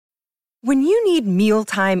When you need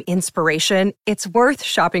mealtime inspiration, it's worth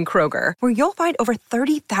shopping Kroger, where you'll find over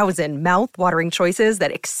 30,000 mouth-watering choices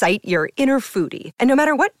that excite your inner foodie. And no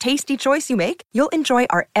matter what tasty choice you make, you'll enjoy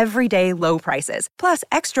our everyday low prices, plus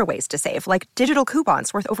extra ways to save, like digital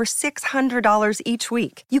coupons worth over $600 each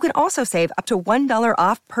week. You can also save up to $1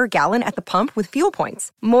 off per gallon at the pump with fuel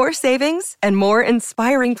points. More savings and more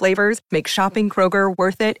inspiring flavors make shopping Kroger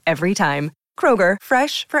worth it every time. Kroger,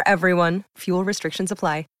 fresh for everyone. Fuel restrictions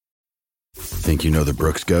apply. Think you know the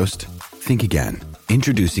Brooks Ghost? Think again.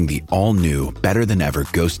 Introducing the all-new, better-than-ever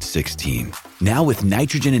Ghost 16. Now with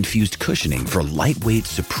nitrogen-infused cushioning for lightweight,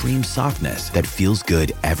 supreme softness that feels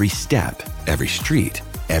good every step, every street,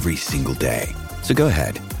 every single day. So go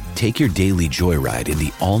ahead, take your daily joyride in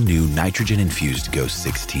the all-new nitrogen-infused Ghost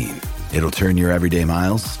 16. It'll turn your everyday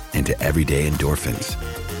miles into everyday endorphins.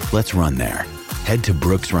 Let's run there. Head to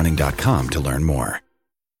brooksrunning.com to learn more.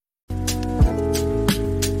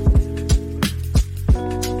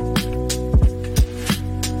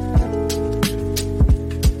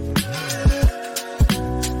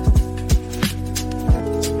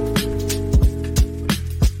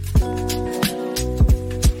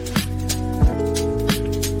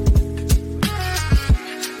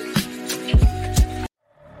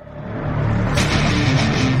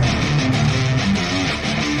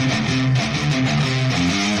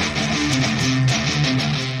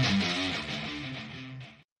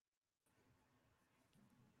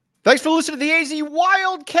 Thanks for listening to the AZ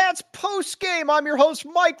Wildcats postgame. I'm your host,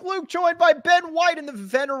 Mike Luke, joined by Ben White and the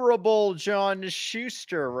venerable John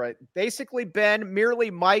Schuster. Right, basically, Ben, merely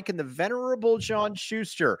Mike and the venerable John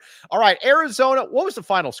Schuster. All right, Arizona. What was the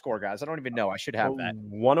final score, guys? I don't even know. I should have that.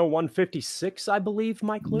 101-56, I believe,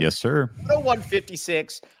 Mike Luke. Yes, sir.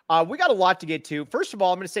 101-56. We got a lot to get to. First of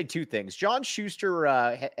all, I'm going to say two things. John Schuster,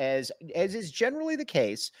 as is generally the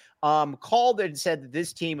case, called and said that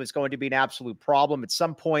this team was going to be an absolute problem at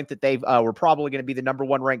some point, that they were probably going to be the number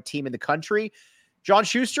one ranked team in the country. John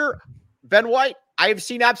Schuster, Ben White, I have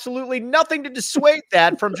seen absolutely nothing to dissuade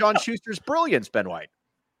that from John Schuster's brilliance, Ben White.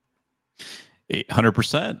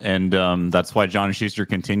 100%. And that's why John Schuster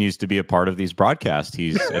continues to be a part of these broadcasts.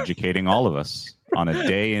 He's educating all of us on a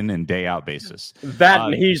day in and day out basis.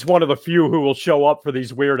 And he's one of the few who will show up for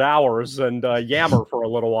these weird hours and yammer for a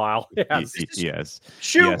little while. Yes. Yes.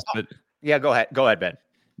 Shoot. Yes, but, yeah, go ahead. Go ahead, Ben.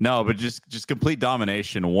 No, but just complete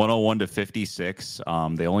domination,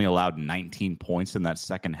 101-56. They only allowed 19 points in that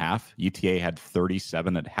second half. UTA had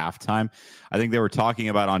 37 at halftime. I think they were talking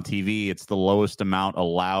about on TV, it's the lowest amount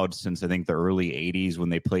allowed since I think the early 80s when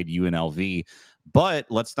they played UNLV. But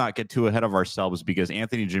let's not get too ahead of ourselves, because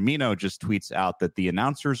Anthony Gimino just tweets out that the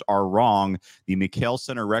announcers are wrong. The McHale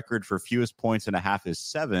Center record for fewest points in a half is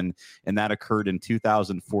 7, and that occurred in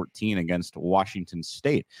 2014 against Washington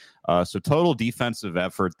State. So total defensive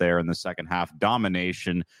effort there in the second half,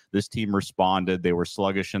 domination. This team responded. They were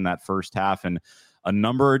sluggish in that first half, and a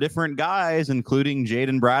number of different guys, including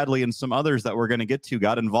Jaden Bradley and some others that we're going to get to,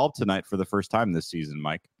 got involved tonight for the first time this season,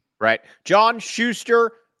 Mike. Right. John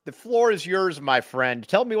Schuster, the floor is yours, my friend.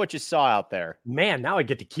 Tell me what you saw out there. Man, now I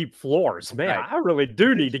get to keep floors. Man, right. I really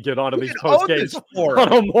do need to get onto these post post games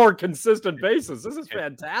on a more consistent basis. This is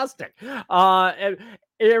fantastic. And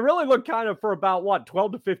it really looked kind of for about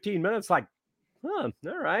 12 to 15 minutes like, all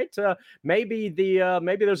right. Maybe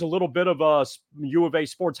there's a little bit of a U of A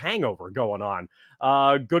sports hangover going on.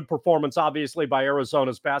 Good performance, obviously, by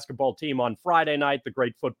Arizona's basketball team on Friday night. The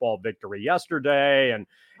great football victory yesterday, and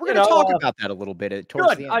we're going to talk about that a little bit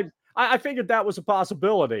towards the end. I figured that was a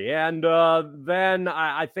possibility, and then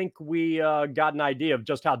I think we got an idea of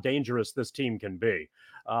just how dangerous this team can be.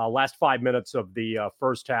 Last 5 minutes of the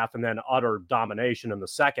first half, and then utter domination in the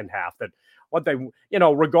second half. That what they,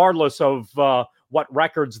 regardless of what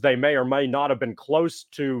records they may or may not have been close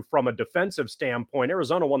to from a defensive standpoint,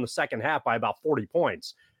 Arizona won the second half by about 40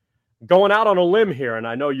 points. Going out on a limb here, and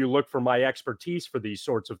I know you look for my expertise for these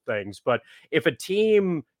sorts of things, but if a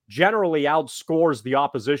team generally outscores the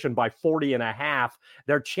opposition by 40 and a half,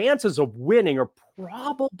 their chances of winning are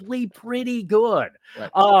probably pretty good.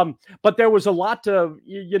 Right. But there was a lot to,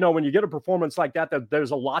 when you get a performance like that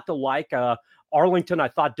there's a lot to like. Arlington, I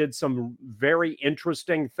thought, did some very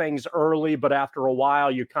interesting things early, but after a while,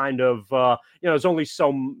 you kind of, there's only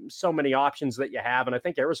so many options that you have, and I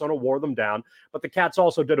think Arizona wore them down. But the Cats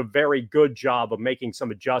also did a very good job of making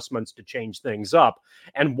some adjustments to change things up.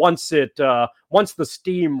 And once the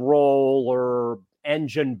steamroller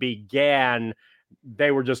engine began,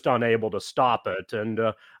 they were just unable to stop it. And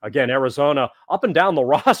again, Arizona up and down the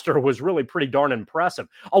roster was really pretty darn impressive.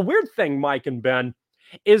 A weird thing, Mike and Ben,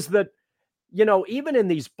 is that, even in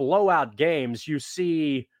these blowout games, you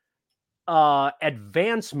see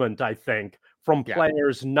advancement, I think, from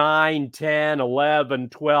players 9, 10, 11,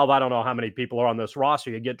 12. I don't know how many people are on this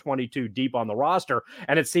roster. You get 22 deep on the roster,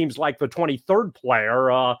 and it seems like the 23rd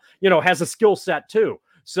player, has a skill set too.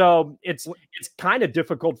 So it's kind of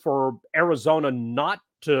difficult for Arizona not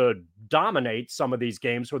to dominate some of these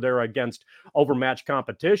games where they're against overmatched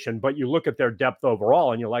competition, but you look at their depth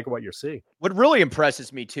overall and you like what you see. What really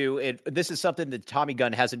impresses me too, this is something that Tommy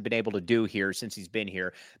Gunn hasn't been able to do here since he's been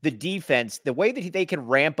here. The defense, the way that they can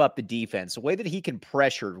ramp up the defense, the way that he can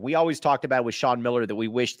pressure. We always talked about with Sean Miller that we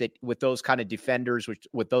wish that with those kind of defenders,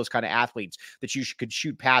 with those kind of athletes, that you could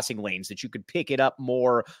shoot passing lanes, that you could pick it up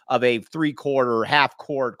more of a 3/4, half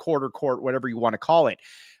court, quarter court, whatever you want to call it.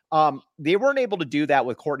 They weren't able to do that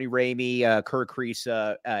with Courtney Ramey, Kerr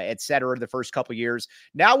Kriisa, et cetera, the first couple of years.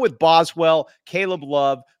 Now with Boswell, Caleb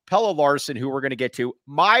Love, Pella Larson, who we're going to get to,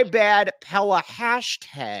 my bad Pella,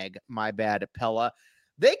 hashtag my bad Pella,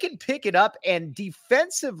 they can pick it up, and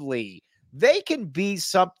defensively, they can be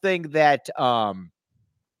something that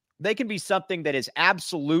is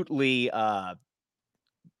absolutely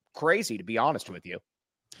crazy, to be honest with you.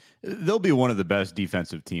 They'll be one of the best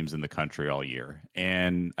defensive teams in the country all year.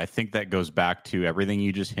 And I think that goes back to everything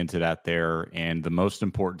you just hinted at there. And the most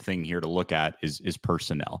important thing here to look at is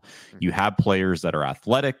personnel. You have players that are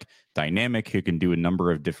athletic, dynamic, who can do a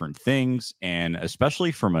number of different things. And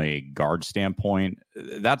especially from a guard standpoint,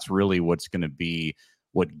 that's really what's going to be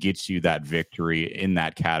what gets you that victory in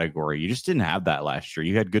that category. You just didn't have that last year.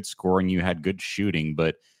 You had good scoring, you had good shooting,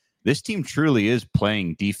 but this team truly is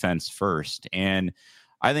playing defense first. And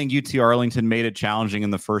I think UT-Arlington made it challenging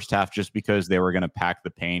in the first half just because they were going to pack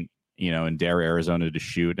the paint, and dare Arizona to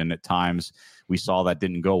shoot. And at times we saw that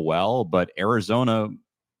didn't go well, but Arizona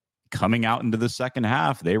coming out into the second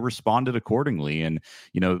half, they responded accordingly. And,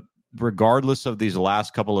 regardless of these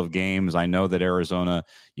last couple of games, I know that Arizona,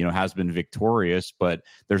 has been victorious, but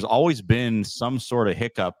there's always been some sort of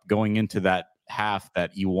hiccup going into that half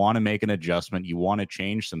that you want to make an adjustment, you want to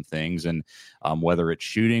change some things, and whether it's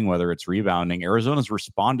shooting, whether it's rebounding, Arizona's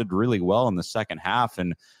responded really well in the second half.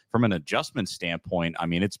 And from an adjustment standpoint, I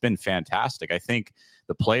mean, it's been fantastic. I think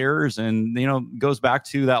the players, and goes back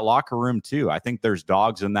to that locker room too. I think there's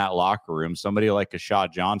dogs in that locker room. Somebody like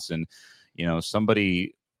Kashad Johnson,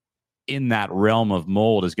 somebody in that realm of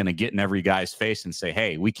mold is going to get in every guy's face and say,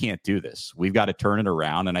 hey, we can't do this, we've got to turn it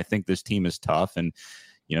around. And I think this team is tough. And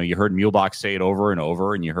you heard Muehlbach say it over and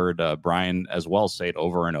over, and you heard Brian as well say it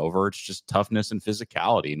over and over. It's just toughness and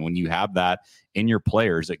physicality. And when you have that in your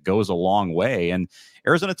players, it goes a long way. And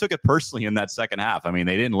Arizona took it personally in that second half. I mean,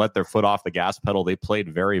 they didn't let their foot off the gas pedal. They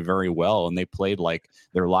played very, very well, and they played like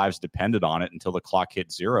their lives depended on it until the clock hit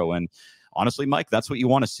zero. And honestly, Mike, that's what you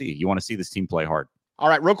want to see. You want to see this team play hard. All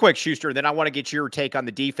right, real quick, Schuster, then I want to get your take on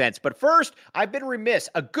the defense. But first, I've been remiss.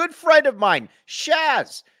 A good friend of mine,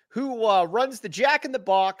 Shaz, who runs the Jack in the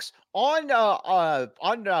Box on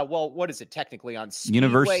what is it technically, on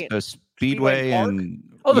Speedway? Speedway and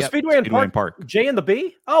the Speedway and Park. J and the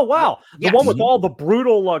B? Oh, wow. The one with all the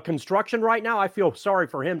brutal construction right now. I feel sorry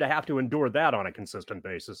for him to have to endure that on a consistent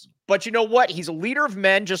basis. But you know what? He's a leader of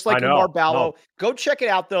men, just like Lamar Ballo. Go check it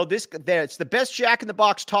out, though. It's the best Jack in the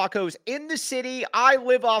Box tacos in the city. I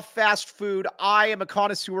live off fast food. I am a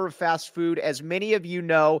connoisseur of fast food, as many of you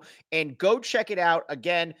know. And go check it out.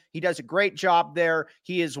 Again, he does a great job there.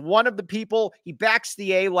 He is one of the people. He backs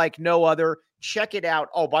the A like no other. Check it out.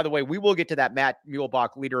 Oh, by the way, we will get to that Matt Muehlbach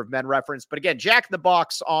leader of men reference. But again, Jack in the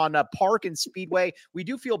Box on Park and Speedway. We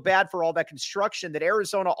do feel bad for all that construction that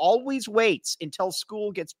Arizona always waits until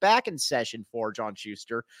school gets back in session for, John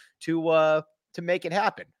Schuster, to make it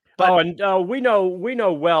happen. But, we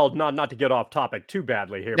know well not to get off topic too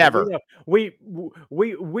badly here. Never. We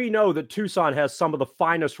know that Tucson has some of the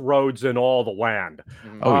finest roads in all the land.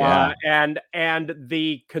 Oh yeah. And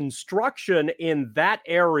the construction in that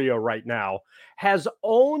area right now has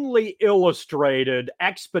only illustrated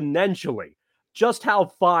exponentially just how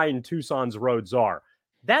fine Tucson's roads are.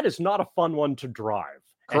 That is not a fun one to drive.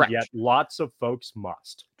 Correct. And yet lots of folks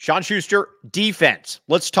must. Sean Schuster, defense.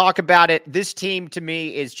 Let's talk about it. This team, to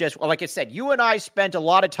me, is just, like I said, you and I spent a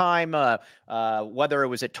lot of time, whether it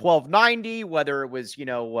was at 1290, whether it was,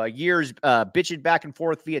 years bitching back and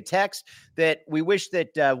forth via text, that we wish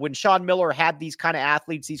that when Sean Miller had these kind of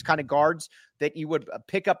athletes, these kind of guards, that you would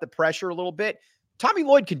pick up the pressure a little bit. Tommy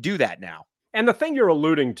Lloyd can do that now. And the thing you're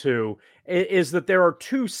alluding to is that there are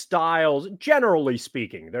two styles, generally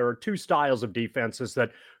speaking, there are two styles of defenses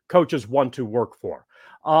that coaches want to work for.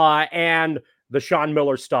 And the Sean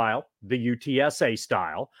Miller style, the UTSA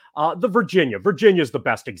style, the Virginia is the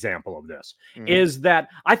best example of this, is that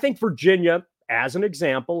I think Virginia, as an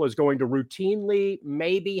example, is going to routinely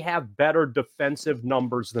maybe have better defensive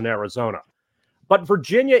numbers than Arizona. But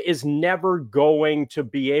Virginia is never going to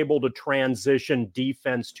be able to transition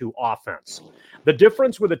defense to offense. The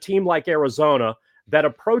difference with a team like Arizona that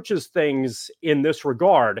approaches things in this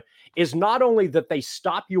regard is not only that they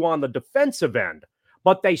stop you on the defensive end,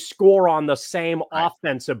 but they score on the same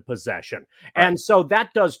offensive possession. Right. And so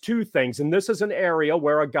that does two things. And this is an area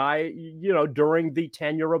where a guy, during the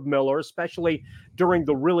tenure of Miller, especially during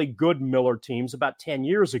the really good Miller teams about 10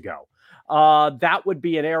 years ago, that would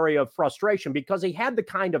be an area of frustration because he had the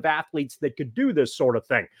kind of athletes that could do this sort of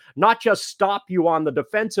thing, not just stop you on the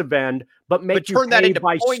defensive end, but make you turn that into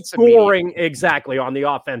by points scoring exactly on the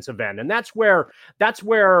offensive end. And that's where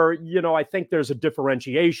I think there's a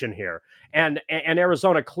differentiation here. And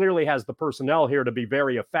Arizona clearly has the personnel here to be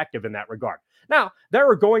very effective in that regard. Now, there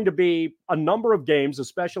are going to be a number of games,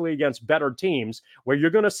 especially against better teams, where you're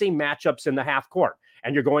going to see matchups in the half court,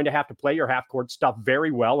 and you're going to have to play your half court stuff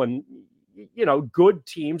very well. And good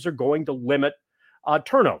teams are going to limit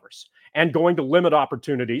turnovers and going to limit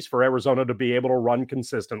opportunities for Arizona to be able to run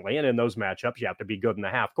consistently. And in those matchups, you have to be good in the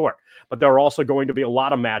half court. But there are also going to be a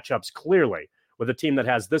lot of matchups, clearly, with a team that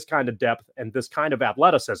has this kind of depth and this kind of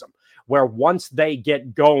athleticism, where once they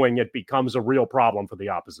get going, it becomes a real problem for the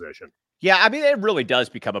opposition. Yeah, I mean, it really does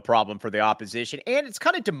become a problem for the opposition, and it's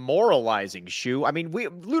kind of demoralizing, Shu. I mean,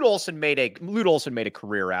 Lute Olson made a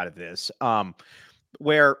career out of this,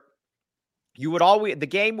 where the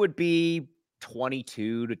game would be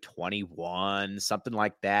 22-21, something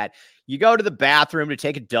like that. You go to the bathroom to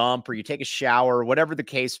take a dump or you take a shower or whatever the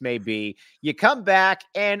case may be. You come back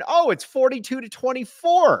and, it's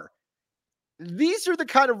 42-24. These are the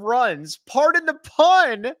kind of runs, pardon the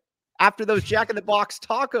pun, after those Jack in the Box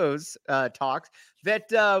tacos talks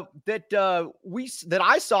that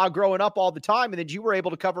I saw growing up all the time, and that you were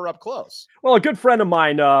able to cover up close. Well, a good friend of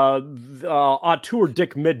mine, Auteur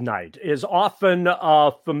Dick Midnight, is often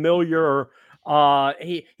familiar.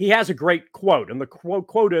 He has a great quote, and the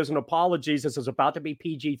quote is, and apologies, this is about to be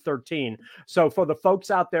PG-13. So for the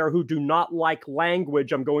folks out there who do not like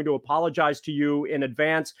language, I'm going to apologize to you in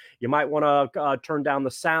advance. You might want to turn down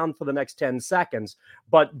the sound for the next 10 seconds.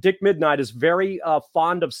 But Dick Midnight is very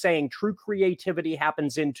fond of saying true creativity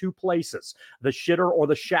happens in two places, the shitter or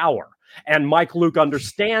the shower. And Mike Luke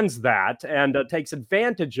understands that and takes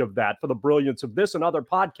advantage of that for the brilliance of this and other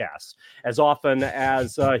podcasts as often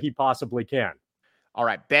as he possibly can. All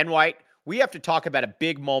right, Ben White, we have to talk about a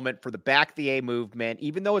big moment for the Back the A movement,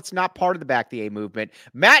 even though it's not part of the Back the A movement.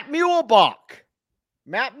 Matt Muehlebach,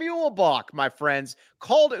 my friends,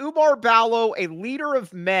 called Umar Ballo a leader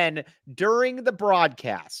of men during the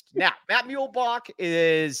broadcast. Now, Matt Muehlebach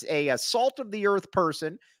is a salt of the earth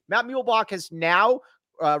person. Matt Muehlebach has now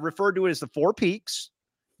referred to it as the Four Peaks,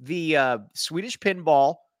 the Swedish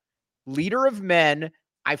pinball, leader of men.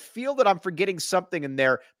 I feel that I'm forgetting something in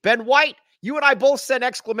there. Ben White, you and I both sent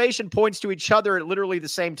exclamation points to each other at literally the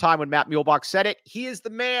same time when Matt Muehlebach said it. He is the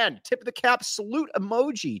man. Tip of the cap, salute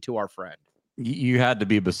emoji to our friend. You had to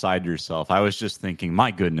be beside yourself. I was just thinking, my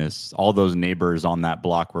goodness, all those neighbors on that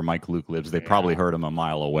block where Mike Luke lives, they probably heard him a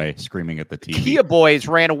mile away screaming at the TV. Kia boys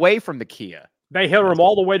ran away from the Kia. They hit him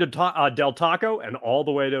all the way to Del Taco and all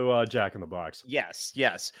the way to Jack in the Box.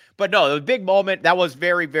 Yes. But no, the big moment, that was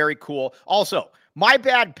very, very cool. Also, my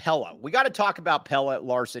bad, Pella. We got to talk about Pella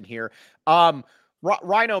Larson here.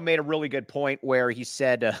 Rhino made a really good point where he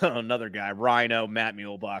said, another guy, Rhino, Matt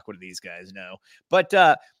Muehlebach, what do these guys know? But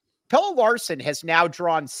Pella Larson has now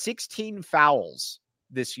drawn 16 fouls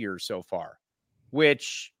this year so far,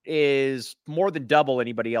 which is more than double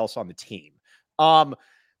anybody else on the team.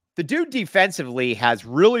 The dude defensively has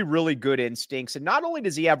really, really good instincts. And not only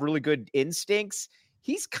does he have really good instincts,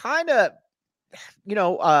 he's kind of,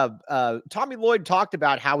 Tommy Lloyd talked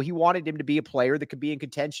about how he wanted him to be a player that could be in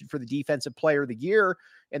contention for the defensive player of the year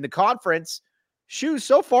in the conference. Shoes,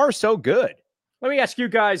 so far, so good. Let me ask you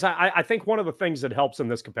guys, I think one of the things that helps in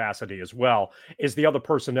this capacity as well is the other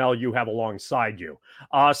personnel you have alongside you.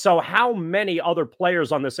 So how many other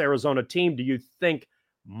players on this Arizona team do you think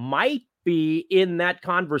might be in that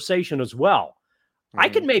conversation as well? I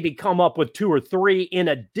could maybe come up with 2 or 3 in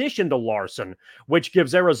addition to Larson, which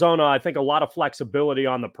gives Arizona, I think, a lot of flexibility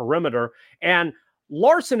on the perimeter. And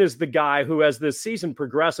Larson is the guy who, as this season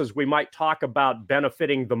progresses, we might talk about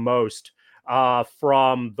benefiting the most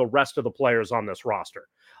from the rest of the players on this roster.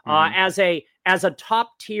 As a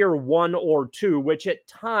top tier 1 or 2, which at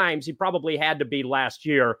times he probably had to be last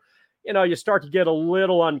year, you start to get a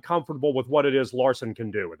little uncomfortable with what it is Larson can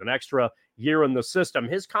do. With an extra year in the system,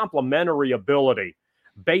 his complementary ability,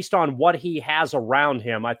 based on what he has around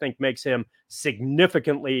him, I think makes him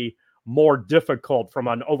significantly more difficult from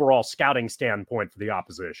an overall scouting standpoint for the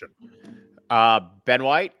opposition. Ben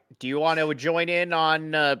White, do you want to join in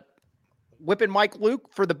on whipping Mike Luke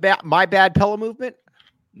for the my bad Pella movement?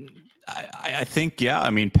 I think, yeah. I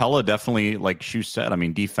mean, Pella definitely, like Shu said, I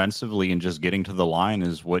mean, defensively and just getting to the line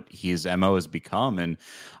is what his MO has become. And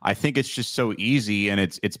I think it's just so easy, and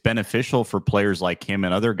it's beneficial for players like him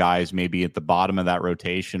and other guys maybe at the bottom of that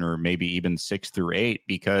rotation, or maybe even 6 through 8,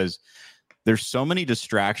 because there's so many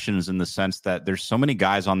distractions in the sense that there's so many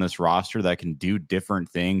guys on this roster that can do different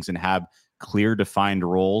things and have clear defined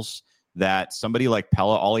roles, that somebody like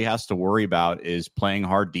Pella, all he has to worry about is playing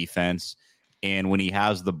hard defense. And when he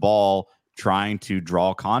has the ball, trying to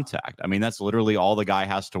draw contact. I mean, that's literally all the guy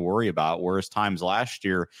has to worry about. Whereas times last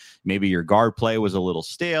year, maybe your guard play was a little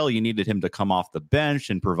stale. You needed him to come off the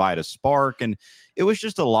bench and provide a spark. And it was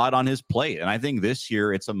just a lot on his plate. And I think this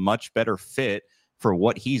year it's a much better fit for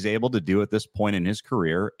what he's able to do at this point in his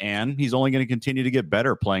career. And he's only going to continue to get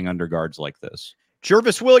better playing under guards like this.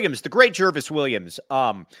 Jervis Williams, the great Jervis Williams.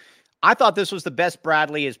 I thought this was the best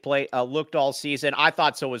Bradley has looked all season. I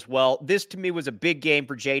thought so as well. This, to me, was a big game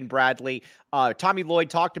for Jaden Bradley. Tommy Lloyd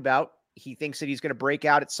talked about he thinks that he's going to break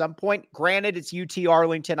out at some point. Granted, it's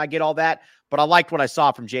UT-Arlington. I get all that. But I liked what I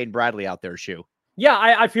saw from Jaden Bradley out there, Shu. Yeah,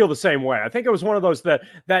 I feel the same way. I think it was one of those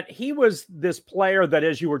that he was this player that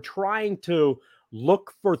as you were trying to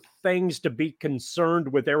look for things to be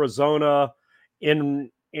concerned with Arizona in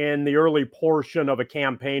the early portion of a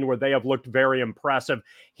campaign where they have looked very impressive,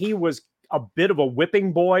 he was a bit of a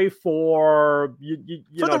whipping boy for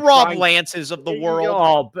the Rob Lances of the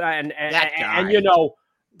world. And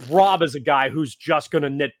Rob is a guy who's just going to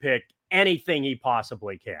nitpick anything he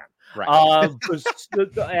possibly can. Right.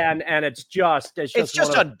 And it's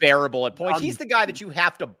just unbearable at points. He's the guy that you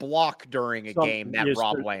have to block during a game. That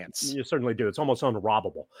Rob Lance. You certainly do. It's almost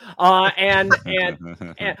unrobbable.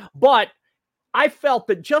 But I felt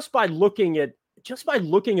that just by looking at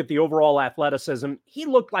the overall athleticism, he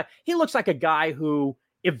looks like a guy who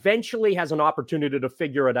eventually has an opportunity to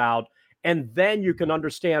figure it out, and then you can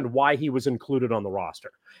understand why he was included on the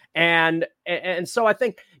roster. And so I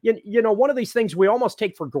think one of these things we almost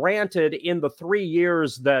take for granted in the 3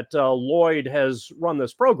 years that Lloyd has run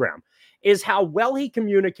this program is how well he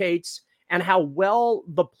communicates and how well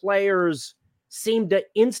the players seem to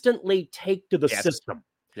instantly take to the system.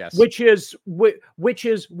 Yes. Which is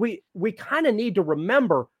we kind of need to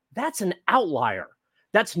remember that's an outlier.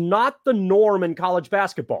 That's not the norm in college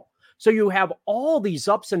basketball. So you have all these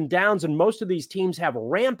ups and downs, and most of these teams have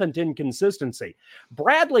rampant inconsistency.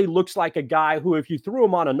 Bradley looks like a guy who, if you threw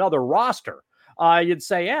him on another roster, you'd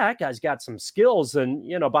say, yeah, that guy's got some skills. And,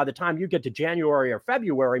 by the time you get to January or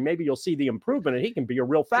February, maybe you'll see the improvement and he can be a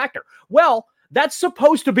real factor. Well, that's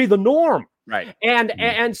supposed to be the norm. Right.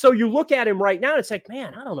 And so you look at him right now and it's like,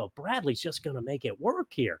 man, I don't know. Bradley's just going to make it work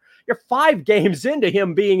here. You're 5 games into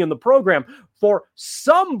him being in the program. For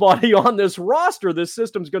somebody on this roster, this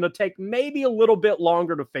system's going to take maybe a little bit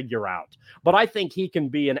longer to figure out. But I think he can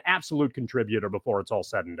be an absolute contributor before it's all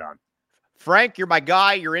said and done. Frank, you're my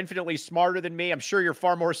guy. You're infinitely smarter than me. I'm sure you're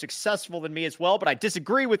far more successful than me as well, but I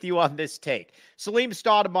disagree with you on this take. Salim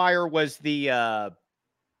Stoudemire was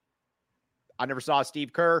I never saw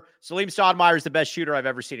Steve Kerr. Salim Stoudemire is the best shooter I've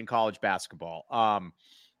ever seen in college basketball.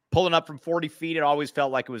 Pulling up from 40 feet, it always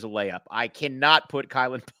felt like it was a layup. I cannot put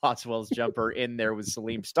Kylan Boswell's jumper in there with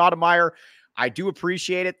Salim Stoudemire. I do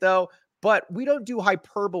appreciate it, though, but we don't do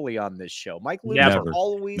hyperbole on this show. Mike Lewis is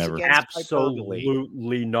always against Absolutely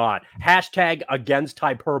hyperbole. Not. Hashtag against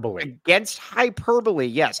hyperbole. Against hyperbole,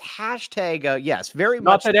 yes. Hashtag, yes, very not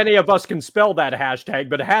much. Not that any of us can spell that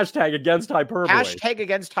hashtag, but hashtag against hyperbole. Hashtag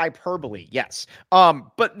against hyperbole, yes.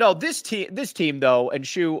 But no, this team, though, and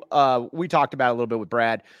Shu, we talked about it a little bit with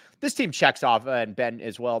Brad. This team checks off, and Ben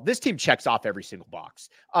as well. This team checks off every single box.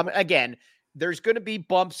 Again, there's going to be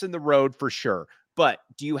bumps in the road for sure. But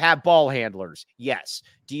do you have ball handlers? Yes.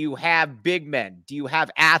 Do you have big men? Do you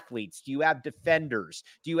have athletes? Do you have defenders?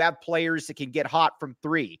 Do you have players that can get hot from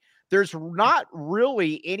 3? There's not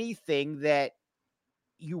really anything that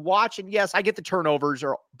you watch. And yes, I get the turnovers,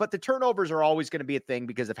 but the turnovers are always going to be a thing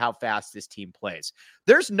because of how fast this team plays.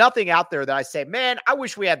 There's nothing out there that I say, man, I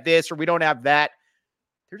wish we had this or we don't have that.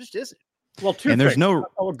 There just isn't. Well,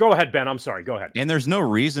 go ahead, Ben. I'm sorry. Go ahead. And there's no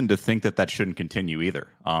reason to think that shouldn't continue either.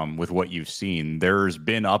 With what you've seen, there's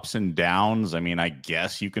been ups and downs. I mean, I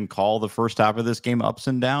guess you can call the first half of this game ups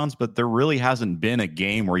and downs, but there really hasn't been a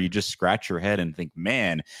game where you just scratch your head and think,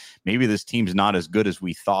 man, maybe this team's not as good as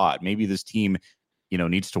we thought. Maybe this team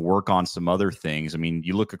needs to work on some other things. I mean,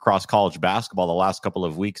 you look across college basketball the last couple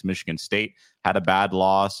of weeks, Michigan State had a bad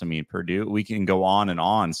loss. I mean, Purdue, we can go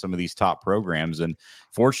on some of these top programs. And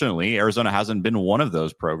fortunately, Arizona hasn't been one of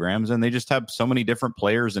those programs. And they just have so many different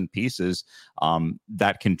players and pieces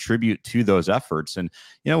that contribute to those efforts. And,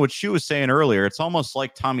 what she was saying earlier, it's almost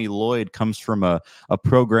like Tommy Lloyd comes from a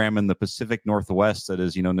program in the Pacific Northwest that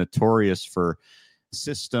is, notorious for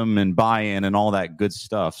system and buy-in and all that good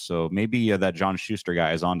stuff. So maybe that John Schuster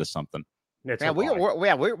guy is onto something. We're just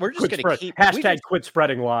going to keep quit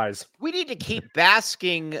spreading lies. We need to keep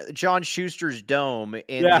basking John Schuster's dome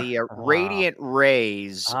in the radiant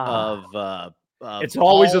rays of. It's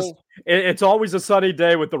always a sunny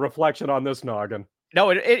day with the reflection on this noggin. No,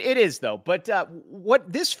 it is though. But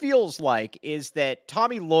what this feels like is that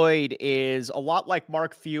Tommy Lloyd is a lot like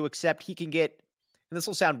Mark Few, except he can get. And this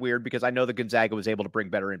will sound weird because I know that Gonzaga was able to bring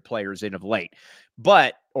better players in of late,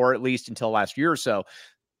 or at least until last year or so.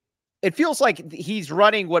 It feels like he's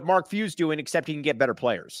running what Mark Few's doing, except he can get better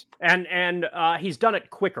players. And he's done it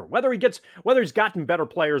quicker. Whether he's gotten better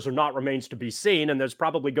players or not remains to be seen. And there's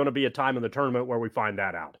probably going to be a time in the tournament where we find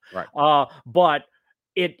that out. Right. But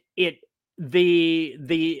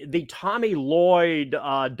the Tommy Lloyd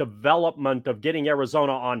development of getting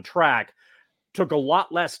Arizona on track took a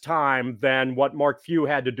lot less time than what Mark Few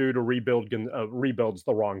had to do to rebuild's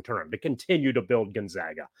the wrong term, to continue to build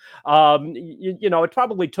Gonzaga. It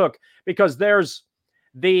probably took, because there's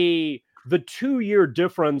the 2-year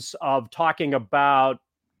difference of talking about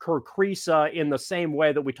Kerr Kriisa in the same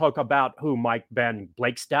way that we talk about Mike Ben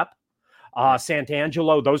Blake Stepp,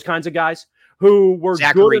 Santangelo, those kinds of guys who were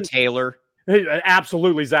Zachary Taylor.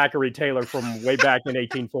 Absolutely, Zachary Taylor from way back in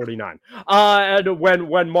 1849. And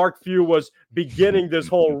when Mark Few was beginning this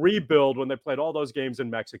whole rebuild, when they played all those games in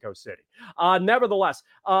Mexico City. Nevertheless,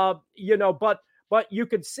 but you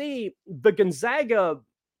could see the Gonzaga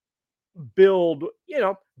build,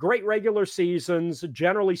 great regular seasons,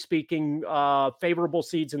 generally speaking, favorable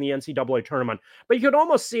seeds in the NCAA tournament. But you could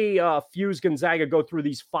almost see Few's Gonzaga go through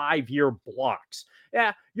these 5-year blocks.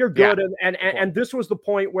 Yeah, you're good. Yeah. And this was the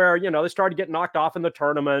point where, they started getting knocked off in the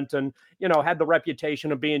tournament and, had the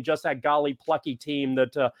reputation of being just that golly plucky team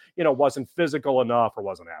that, wasn't physical enough or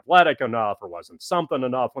wasn't athletic enough or wasn't something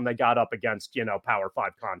enough when they got up against, Power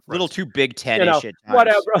 5 conference. A little too Big Ten-ish at times.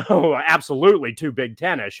 Whatever. Oh, absolutely too Big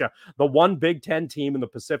Ten-ish. The one Big Ten team in the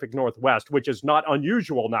Pacific Northwest, which is not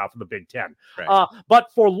unusual now for the Big Ten. Right. But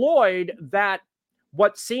for Lloyd, that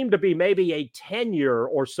what seemed to be maybe a 10-year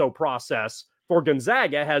or so process for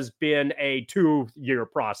Gonzaga has been a 2-year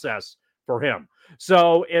process for him.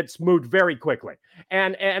 So it's moved very quickly.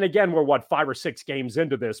 And again, we're 5 or 6 games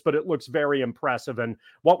into this, but it looks very impressive. And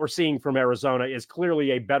what we're seeing from Arizona is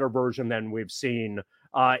clearly a better version than we've seen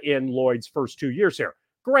in Lloyd's first 2 years here.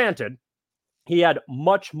 Granted, he had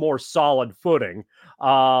much more solid footing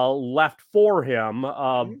left for him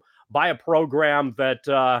by a program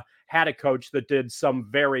that had a coach that did some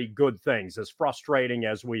very good things, as frustrated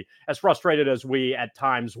as we at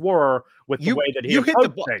times were with the way that he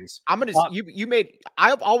approached things.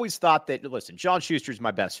 I've always thought that, listen, John Schuster's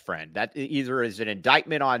my best friend. That either is an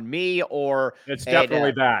indictment on me or it's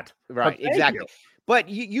definitely that. Right. Exactly. But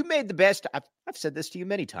you made the best. I've said this to you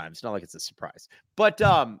many times. Not like it's a surprise, but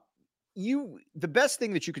the best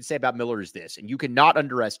thing that you could say about Miller is this, and you cannot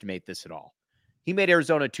underestimate this at all. He made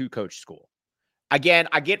Arizona a 2-coach school. Again,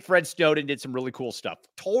 I get Fred Snowden did some really cool stuff.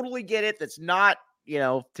 Totally get it. That's not,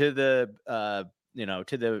 to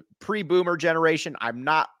the pre-boomer generation. I'm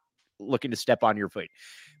not looking to step on your foot.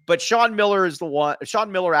 But Sean Miller is the one.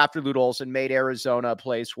 Sean Miller after Lute Olson made Arizona a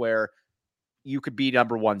place where you could be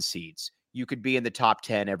number 1 seeds. You could be in the top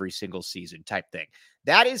 10 every single season type thing.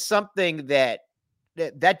 That is something that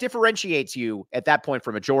differentiates you at that point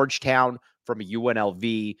from a Georgetown, from a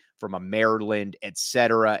UNLV, from a Maryland, et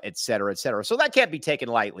cetera, et cetera, et cetera. So that can't be taken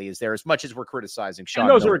lightly, is there, as much as we're criticizing Sean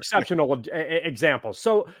Miller. And those Miller. Are exceptional examples.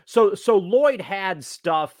 So Lloyd had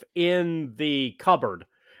stuff in the cupboard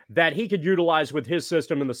that he could utilize with his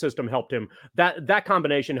system, and the system helped him. That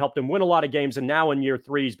combination helped him win a lot of games, and now in year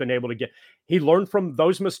 3, he's been able to he learned from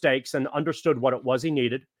those mistakes and understood what it was he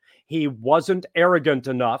needed. He wasn't arrogant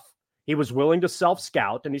enough. He was willing to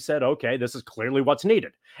self-scout, and he said, okay, this is clearly what's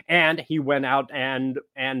needed. And he went out and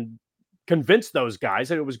convinced those guys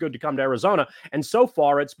that it was good to come to Arizona. And so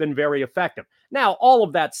far, it's been very effective. Now, all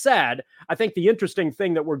of that said, I think the interesting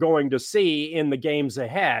thing that we're going to see in the games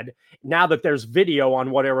ahead, now that there's video on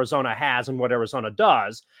what Arizona has and what Arizona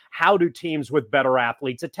does, how do teams with better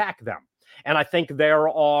athletes attack them? And I think there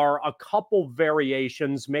are a couple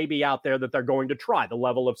variations maybe out there that they're going to try. The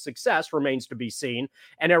level of success remains to be seen.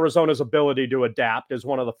 And Arizona's ability to adapt is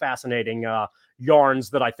one of the fascinating yarns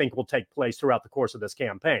that I think will take place throughout the course of this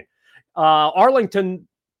campaign. Arlington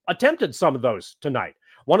attempted some of those tonight.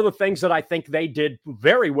 One of the things that I think they did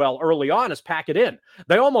very well early on is pack it in.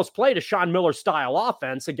 They almost played a Sean Miller-style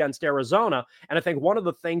offense against Arizona, and I think one of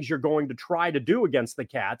the things you're going to try to do against the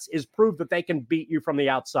Cats is prove that they can beat you from the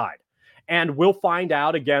outside. And we'll find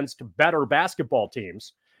out against better basketball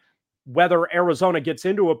teams whether Arizona gets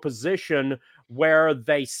into a position where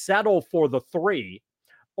they settle for the three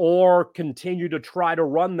or continue to try to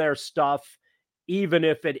run their stuff even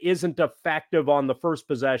if it isn't effective on the first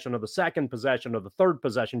possession or the second possession or the third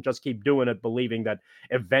possession. Just keep doing it, believing that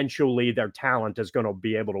eventually their talent is going to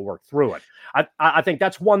be able to work through it. I think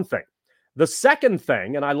that's one thing. The second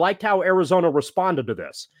thing, and I liked how Arizona responded to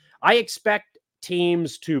this, I expect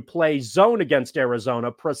teams to play zone against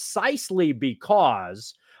Arizona precisely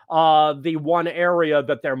because the one area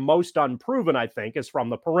that they're most unproven, I think, is from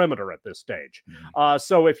the perimeter at this stage.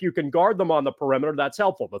 So if you can guard them on the perimeter, that's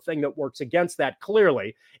helpful. The thing that works against that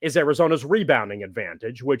clearly is Arizona's rebounding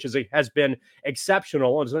advantage, which has been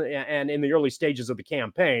exceptional, and in the early stages of the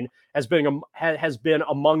campaign has been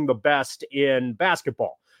among the best in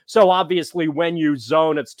basketball. So obviously, when you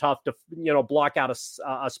zone, it's tough to block out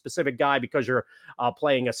a specific guy because you're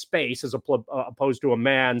playing a space as opposed to a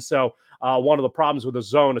man. So one of the problems with a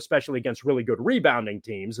zone, especially against really good rebounding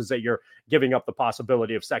teams, is that you're giving up the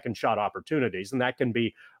possibility of second shot opportunities, and that can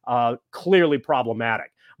be clearly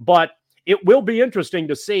problematic. But it will be interesting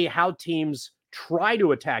to see how teams try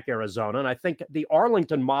to attack Arizona. And I think the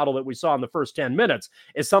Arlington model that we saw in the first 10 minutes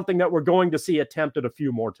is something that we're going to see attempted a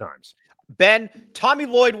few more times. Ben, Tommy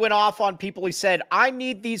Lloyd went off on people. He said, I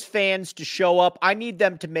need these fans to show up. I need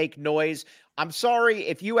them to make noise. I'm sorry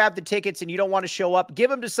if you have the tickets and you don't want to show up, give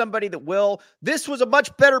them to somebody that will. This was a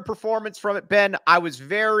much better performance from it, Ben. I was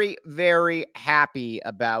very, very happy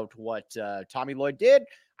about what Tommy Lloyd did.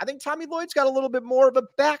 I think Tommy Lloyd's got a little bit more of a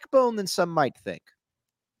backbone than some might think.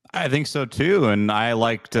 I think so too. And I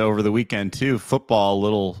liked over the weekend too, football, a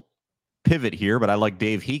little pivot here, but I like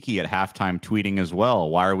Dave Hickey at halftime tweeting as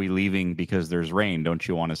well. Why are we leaving? Because there's rain. Don't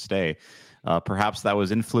you want to stay? Perhaps that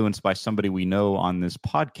was influenced by somebody we know on this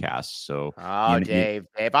podcast. So, Dave,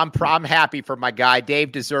 I'm happy for my guy.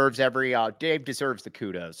 Dave deserves Dave deserves the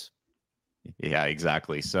kudos. Yeah,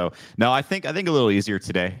 exactly. So no, I think a little easier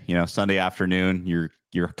today. Sunday afternoon,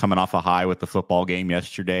 you're coming off a high with the football game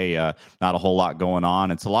yesterday. Not a whole lot going on.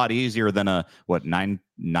 It's a lot easier than a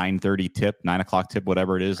 9:30 tip, 9 o'clock tip,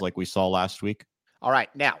 whatever it is, like we saw last week. All right,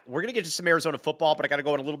 now we're gonna get to some Arizona football, but I got to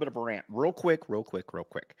go on a little bit of a rant, real quick.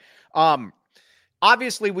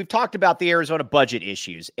 Obviously, we've talked about the Arizona budget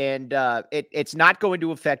issues, and it's not going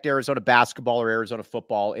to affect Arizona basketball or Arizona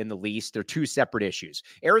football in the least. They're two separate issues.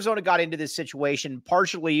 Arizona got into this situation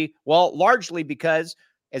largely because,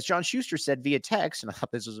 as John Schuster said via text, and I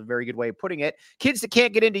thought this was a very good way of putting it, kids that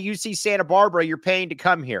can't get into UC Santa Barbara, you're paying to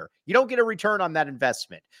come here. You don't get a return on that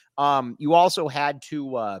investment. You also had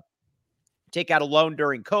to take out a loan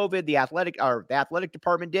during COVID. The athletic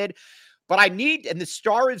department did. But and the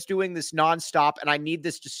Star is doing this nonstop, and I need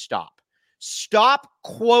this to stop. Stop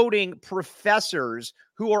quoting professors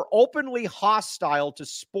who are openly hostile to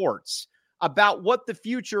sports about what the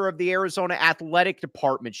future of the Arizona athletic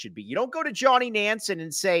department should be. You don't go to Johnny Nansen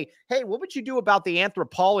and say, hey, what would you do about the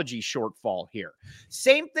anthropology shortfall here?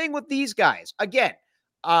 Same thing with these guys. Again,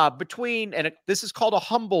 this is called a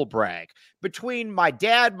humble brag, between my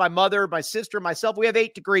dad, my mother, my sister, myself, we have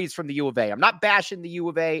 8 degrees from the U of A. I'm not bashing the U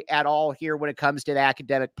of A at all here when it comes to the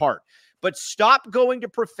academic part, but stop going to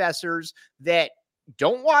professors that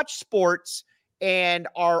don't watch sports and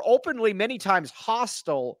are openly many times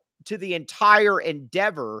hostile to the entire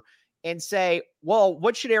endeavor and say, well,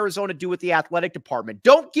 what should Arizona do with the athletic department?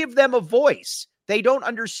 Don't give them a voice. They don't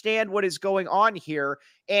understand what is going on here.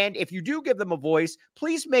 And if you do give them a voice,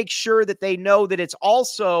 please make sure that they know that it's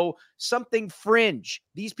also something fringe.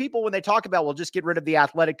 These people, when they talk about, well, just get rid of the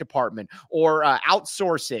athletic department or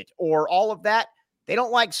outsource it or all of that, they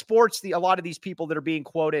don't like sports. A lot of these people that are being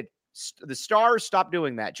quoted, the Stars, stop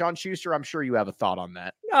doing that. John Schuster, I'm sure you have a thought on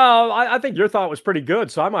that. I think your thought was pretty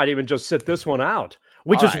good, so I might even just sit this one out,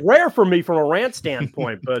 which is rare for me from a rant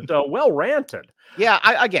standpoint, but well ranted. Yeah,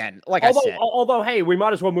 I said. Although, hey, we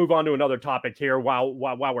might as well move on to another topic here while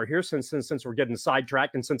we're here, since we're getting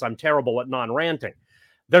sidetracked and since I'm terrible at non-ranting.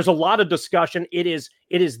 There's a lot of discussion. It is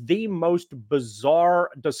the most bizarre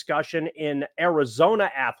discussion in Arizona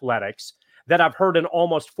athletics that I've heard in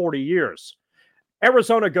almost 40 years.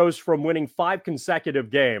 Arizona goes from winning 5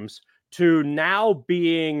 consecutive games to now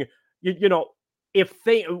being if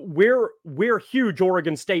we're huge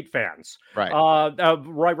Oregon State fans, right?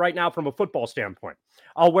 Right now from a football standpoint,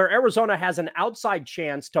 where Arizona has an outside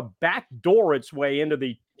chance to backdoor its way into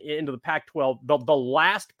the Pac-12, the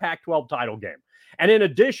last Pac-12 title game. And in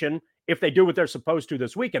addition, if they do what they're supposed to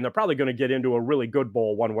this weekend, they're probably going to get into a really good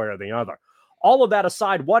bowl one way or the other. All of that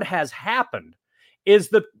aside, what has happened is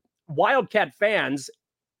that Wildcat fans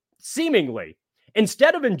seemingly,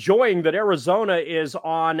 instead of enjoying that Arizona is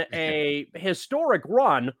on a historic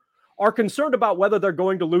run, are concerned about whether they're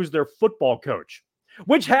going to lose their football coach,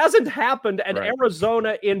 which hasn't happened at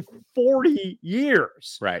Arizona in 40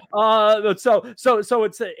 years. Right. So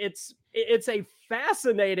it's a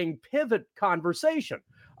fascinating pivot conversation.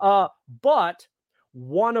 But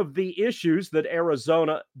one of the issues that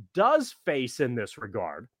Arizona does face in this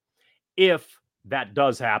regard, if that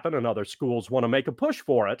does happen and other schools want to make a push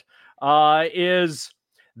for it, is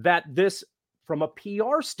that this, from a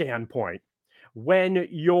PR standpoint, when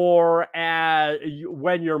your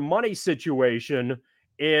money situation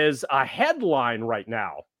is a headline right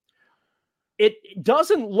now, it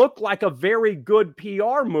doesn't look like a very good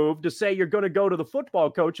PR move to say you're going to go to the football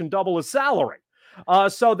coach and double his salary.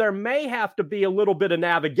 So there may have to be a little bit of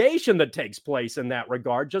navigation that takes place in that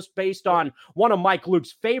regard, just based on one of Mike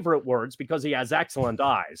Luke's favorite words, because he has excellent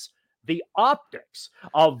eyes, the optics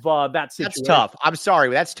of that situation. That's tough. I'm sorry.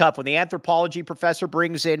 That's tough. When the anthropology professor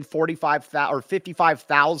brings in 45,000 or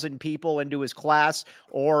 55,000 people into his class,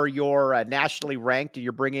 or you're nationally ranked and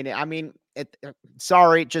you're bringing in, I mean,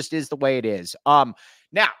 sorry, it just is the way it is. Now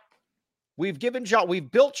we've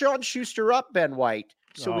built John Schuster up, Ben White,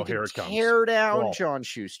 so we can tear down John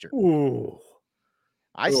Schuster. Ooh.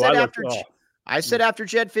 I said after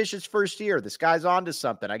Jed Fish's first year, this guy's onto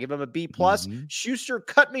something. I give him a B+. Schuster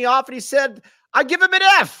cut me off and he said, I give him an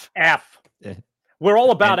F. We're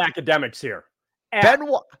all about academics here. F.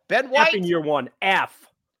 Ben White. F in year one,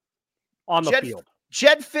 F on the field.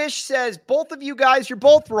 Jed Fish says, both of you guys, you're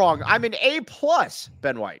both wrong. I'm an A+,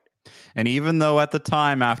 Ben White. And even though at the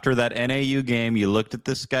time after that NAU game, you looked at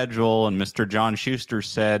the schedule and Mr. John Schuster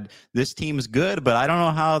said, this team's good, but I don't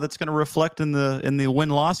know how that's going to reflect in the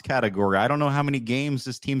win-loss category. I don't know how many games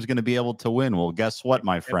this team's going to be able to win. Well, guess what,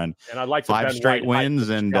 my friend? And I like 5 straight wins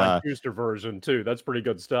and John Schuster version too. That's pretty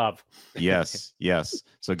good stuff. Yes.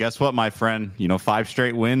 So guess what, my friend? 5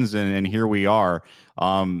 straight wins and here we are.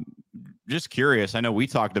 Just curious. I know we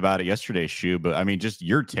talked about it yesterday, Shu, but I mean, just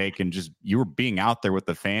your take and just you were being out there with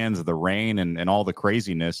the fans, the rain and all the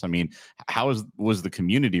craziness. I mean, how was the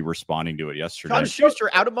community responding to it yesterday? John Schuster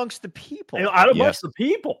out amongst the people. Out amongst the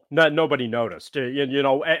people. Nobody noticed,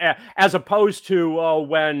 as opposed to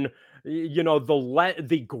when,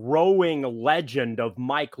 the growing legend of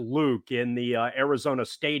Mike Luke in the Arizona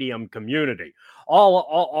Stadium community.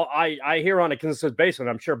 I hear on a consistent basis, and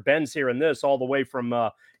I'm sure Ben's hearing this all the way from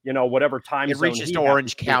whatever time it zone reaches to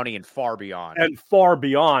Orange County and far beyond. And far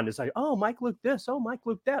beyond. It's like, oh, Mike Luke this, oh, Mike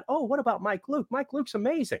Luke that. Oh, what about Mike Luke? Mike Luke's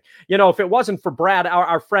amazing. If it wasn't for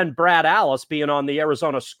our friend Brad Alice being on the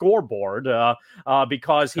Arizona scoreboard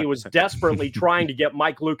because he was desperately trying to get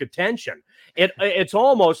Mike Luke attention, it's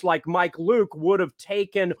almost like Mike Luke would have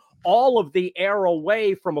taken all of the air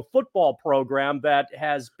away from a football program that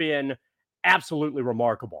has been absolutely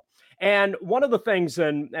remarkable. And one of the things,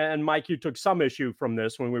 and Mike, you took some issue from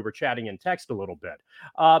this when we were chatting in text a little bit,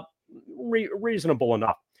 reasonable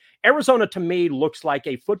enough. Arizona, to me, looks like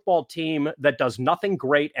a football team that does nothing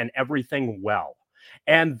great and everything well.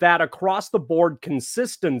 And that across the board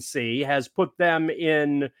consistency has put them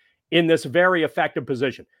in this very effective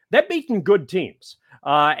position. They've beaten good teams,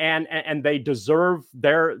 and they deserve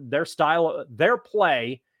their style, their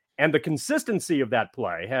play, and the consistency of that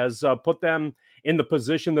play has put them in the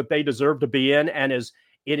position that they deserve to be in, and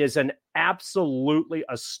it is an absolutely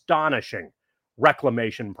astonishing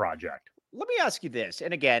reclamation project. Let me ask you this,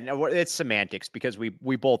 and again, it's semantics because we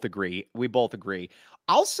both agree.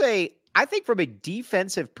 I'll say, I think from a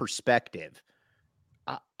defensive perspective,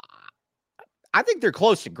 I think they're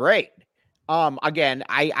close to great. Again,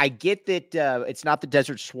 I get that it's not the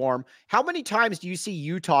Desert Swarm. How many times do you see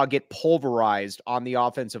Utah get pulverized on the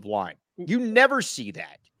offensive line? You never see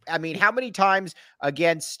that. I mean, how many times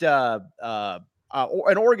against an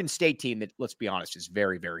Oregon State team that, let's be honest, is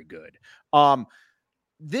very, very good.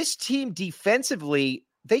 This team defensively,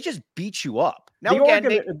 they just beat you up. Now,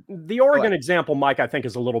 the Oregon example, Mike, I think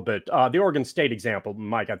is a little bit, the Oregon State example,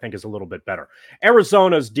 Mike, I think is a little bit better.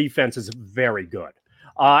 Arizona's defense is very good.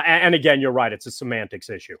 And again, you're right. It's a semantics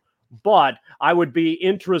issue. But I would be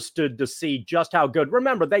interested to see just how good.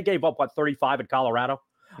 Remember, they gave up, 35 at Colorado?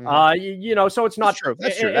 So it's not true.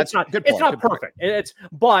 That's true. It's not perfect.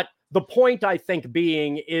 But the point I think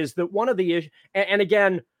being is that one of the issues, and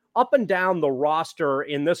again, up and down the roster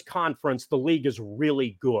in this conference, the league is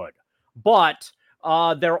really good, but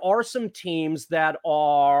there are some teams that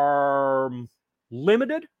are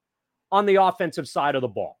limited on the offensive side of the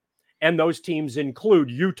ball. And those teams include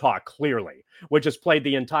Utah, clearly, which has played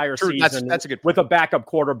the entire season that's a good point. With a backup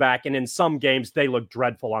quarterback. And in some games, they look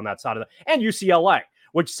dreadful on that side of and UCLA,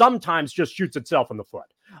 which sometimes just shoots itself in the foot.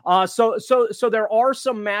 So there are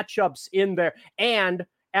some matchups in there. And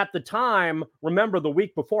at the time, remember the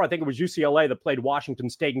week before, I think it was UCLA that played Washington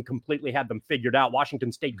State and completely had them figured out.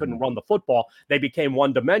 Washington State couldn't run the football. They became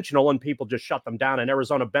one-dimensional, and people just shut them down. And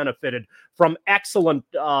Arizona benefited from excellent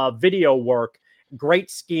video work, great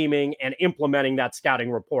scheming, and implementing that scouting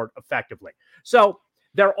report effectively. So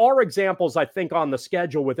there are examples, I think, on the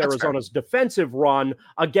schedule with Arizona's defensive run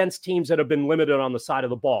against teams that have been limited on the side of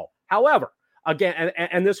the ball. However, again,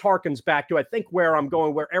 and this harkens back to, I think, where I'm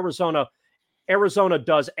going, where Arizona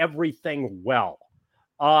does everything well.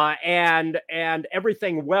 And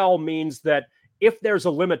everything well means that if there's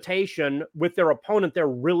a limitation with their opponent, they're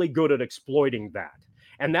really good at exploiting that.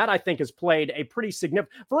 And that, I think, has played a pretty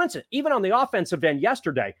significant... For instance, even on the offensive end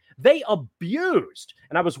yesterday, they abused.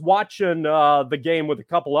 And I was watching the game with a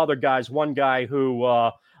couple other guys. One guy who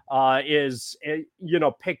is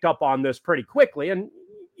picked up on this pretty quickly and,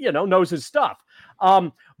 knows his stuff.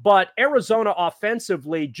 But Arizona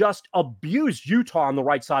offensively just abused Utah on the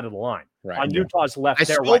right side of the line. Right, on Utah's left. I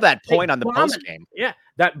stole that point on the post game. Yeah,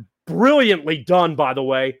 that brilliantly done, by the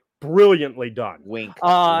way. Brilliantly done. Wink.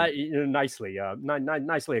 Nicely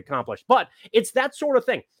accomplished. But it's that sort of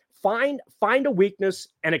thing. Find a weakness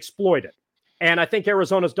and exploit it. And I think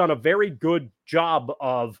Arizona's done a very good job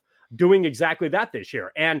of doing exactly that this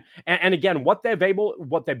year. And again, what they've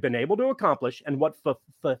been able to accomplish, and what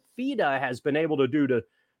Fafita has been able to do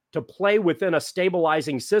to play within a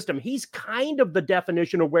stabilizing system, he's kind of the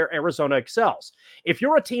definition of where Arizona excels. If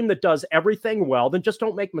you're a team that does everything well, then just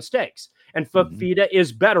don't make mistakes. And Fafita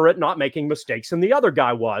is better at not making mistakes than the other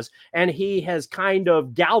guy was. And he has kind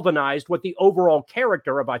of galvanized what the overall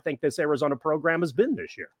character of, I think, this Arizona program has been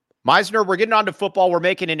this year. Meisner, we're getting on to football. We're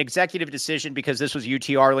making an executive decision because this was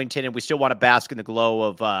UT-Arlington, and we still want to bask in the glow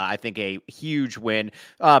of, I think, a huge win.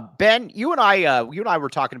 Ben, you and I were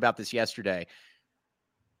talking about this yesterday.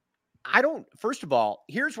 First of all,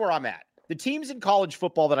 here's where I'm at. The teams in college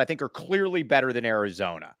football that I think are clearly better than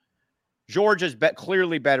Arizona. Georgia's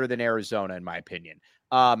clearly better than Arizona, in my opinion.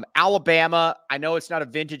 Alabama, I know it's not a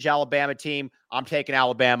vintage Alabama team. I'm taking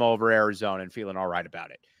Alabama over Arizona and feeling all right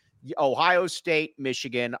about it. Ohio State,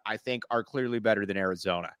 Michigan, I think, are clearly better than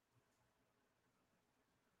Arizona.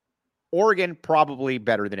 Oregon, probably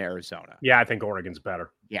better than Arizona. Yeah, I think Oregon's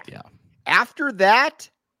better. Yeah. After that,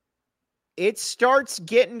 it starts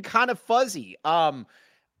getting kind of fuzzy.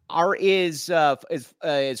 Is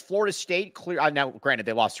Florida State clear? Now, granted,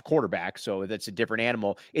 they lost a quarterback, so that's a different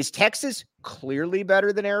animal. Is Texas clearly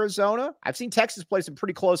better than Arizona? I've seen Texas play some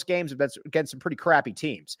pretty close games against some pretty crappy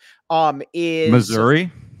teams. Is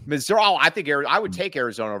Missouri? Oh, I think I would take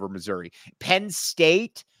Arizona over Missouri. Penn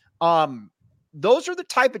State. Those are the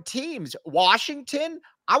type of teams. Washington,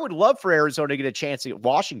 I would love for Arizona to get a chance to get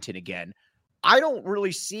Washington again. I don't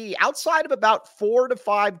really see, outside of about 4 to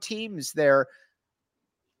 5 teams there,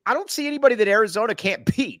 I don't see anybody that Arizona can't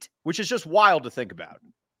beat, which is just wild to think about.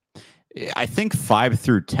 I think 5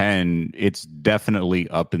 through 10, it's definitely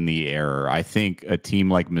up in the air. I think a team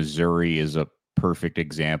like Missouri is a perfect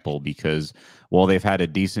example because, while they've had a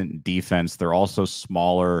decent defense, they're also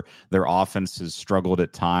smaller. Their offense has struggled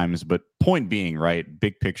at times. But point being, right,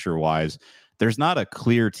 big picture wise, there's not a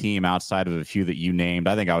clear team outside of a few that you named.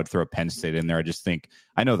 I think I would throw Penn State in there. I just think,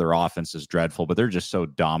 I know their offense is dreadful, but they're just so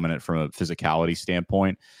dominant from a physicality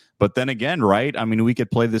standpoint. But then again, right, I mean, we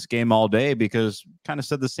could play this game all day because kind of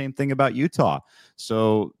said the same thing about Utah.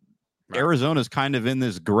 So Arizona's kind of in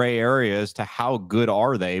this gray area as to how good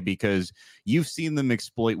are they, because you've seen them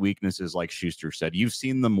exploit weaknesses, like Schuster said. You've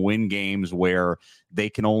seen them win games where they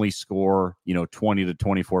can only score, 20 to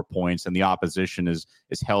 24 points, and the opposition is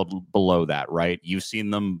held below that, right? You've seen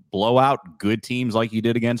them blow out good teams like you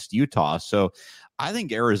did against Utah. So I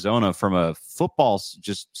think Arizona, from a football,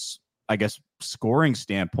 just, I guess, scoring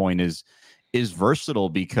standpoint, is versatile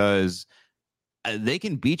because they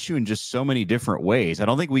can beat you in just so many different ways. I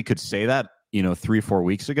don't think we could say that 3-4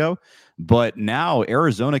 weeks ago. But now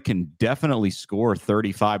Arizona can definitely score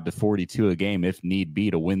 35 to 42 a game if need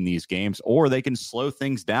be to win these games, or they can slow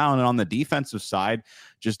things down and on the defensive side,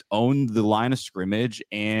 just own the line of scrimmage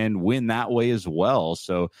and win that way as well.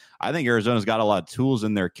 So I think Arizona's got a lot of tools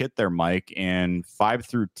in their kit there, Mike, and 5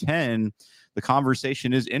 through 10, the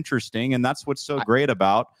conversation is interesting. And that's what's so great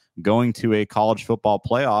about going to a college football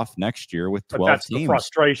playoff next year with 12 but that's teams. The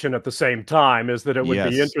frustration at the same time is that it would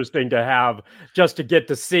be interesting to have just to get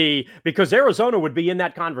to see, because Arizona would be in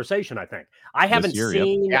that conversation. I think I haven't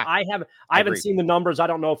seen the numbers. I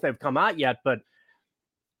don't know if they've come out yet, but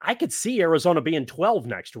I could see Arizona being 12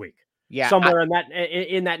 next week. Yeah, somewhere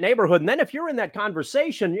in that neighborhood. And then if you're in that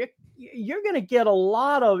conversation, you're going to get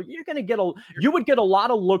you would get a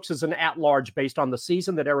lot of looks as an at-large based on the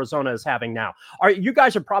season that Arizona is having now. You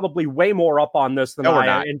guys are probably way more up on this than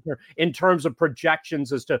I am in terms of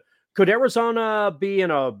projections as to, could Arizona be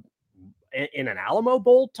in an Alamo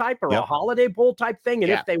Bowl type or a Holiday Bowl type thing?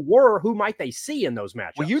 And if they were, who might they see in those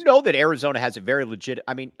matchups? Well, you know that Arizona has a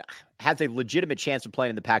legitimate chance of playing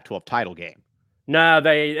in the Pac-12 title game. No,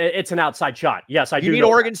 it's an outside shot. Yes, You need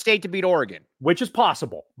Oregon State to beat Oregon, which is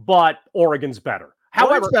possible, but Oregon's better.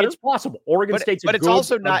 However, it's possible. Oregon State's a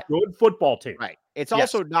good football team. Right. It's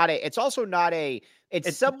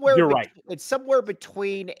somewhere. You're right. It's somewhere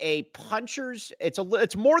between a puncher's. It's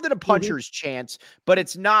more than a puncher's chance, but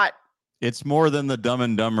it's not. It's more than the Dumb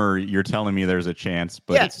and Dumber. You're telling me there's a chance,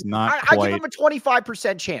 but it's not quite. I give them a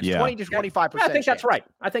 25% chance, 20 to 25%. I think that's right.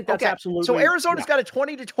 I think that's absolutely. So Arizona's got a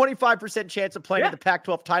 20 to 25% chance of playing in the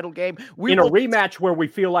Pac-12 title game. In a rematch where we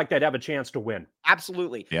feel like they'd have a chance to win.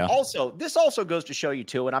 Absolutely. Yeah. Also, this also goes to show you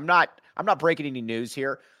too, and I'm not breaking any news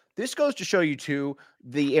here. This goes to show you too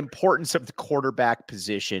the importance of the quarterback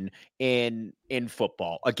position in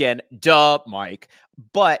football. Again, Mike,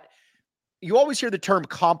 but you always hear the term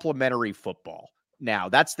complementary football. Now,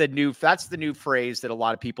 that's the new phrase that a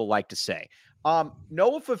lot of people like to say.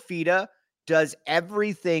 Noah Fifita does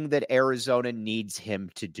everything that Arizona needs him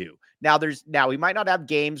to do. Now, he might not have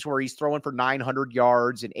games where he's throwing for 900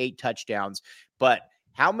 yards and 8 touchdowns, but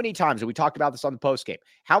how many times, and we talked about this on the postgame,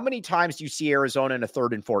 how many times do you see Arizona in a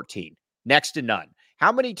 3rd and 14? Next to none.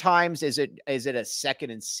 How many times is it a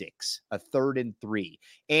 2nd and 6, a 3rd and 3?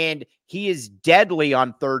 And he is deadly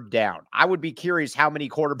on 3rd down. I would be curious how many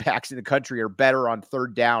quarterbacks in the country are better on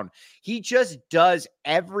 3rd down. He just does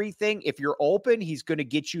everything. If you're open, he's going to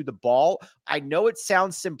get you the ball. I know it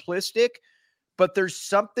sounds simplistic, but there's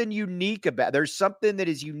something that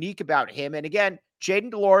is unique about him. And again, Jayden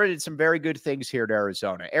de Laura did some very good things here at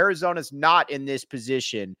Arizona. Arizona's not in this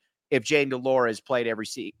position if Jayden de Laura has played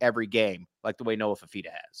every game like the way Noah Fifita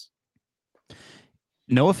has.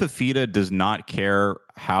 Noah Fifita does not care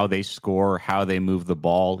how they score, how they move the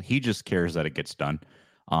ball. He just cares that it gets done.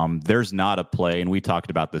 There's not a play, and we talked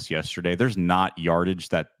about this yesterday, there's not yardage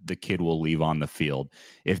that the kid will leave on the field.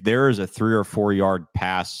 If there is a 3 or 4 yard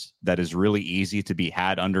pass that is really easy to be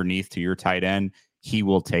had underneath to your tight end, he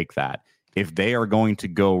will take that. If they are going to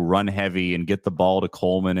go run heavy and get the ball to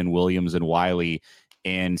Coleman and Williams and Wiley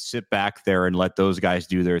and sit back there and let those guys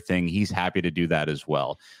do their thing, he's happy to do that as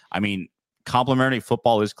well. I mean, complementary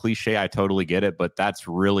football is cliche. I totally get it, but that's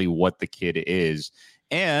really what the kid is.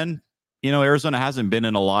 And, Arizona hasn't been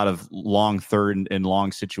in a lot of long 3rd and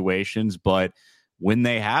long situations, but when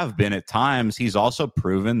they have been at times, he's also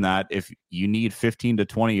proven that if you need 15 to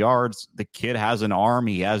 20 yards, the kid has an arm.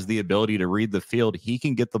 He has the ability to read the field. He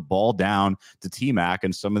can get the ball down to T-Mac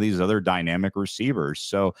and some of these other dynamic receivers.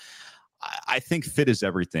 So I think fit is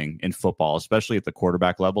everything in football, especially at the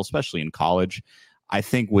quarterback level, especially in college. I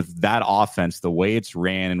think with that offense, the way it's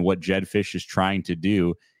ran and what Jedd Fisch is trying to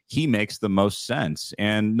do, he makes the most sense.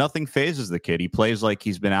 And nothing phases the kid. He plays like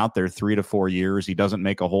he's been out there 3 to 4 years. He doesn't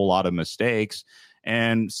make a whole lot of mistakes.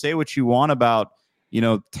 And say what you want about,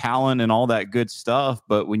 talent and all that good stuff,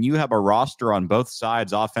 but when you have a roster on both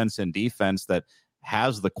sides, offense and defense, that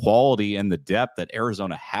has the quality and the depth that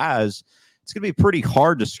Arizona has, it's going to be pretty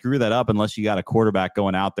hard to screw that up unless you got a quarterback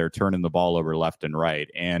going out there turning the ball over left and right.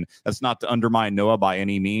 And that's not to undermine Noah by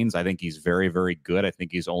any means. I think he's very, very good. I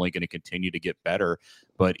think he's only going to continue to get better,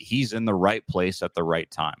 but he's in the right place at the right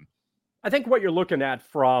time. I think what you're looking at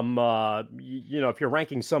from, if you're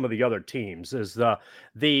ranking some of the other teams, is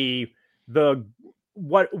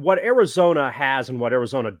what Arizona has and what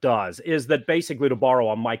Arizona does is that, basically, to borrow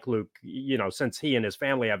on Mike Luke, since he and his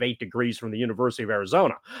family have 8 degrees from the University of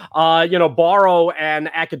Arizona, borrow an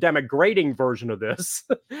academic grading version of this.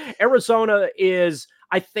 Arizona is,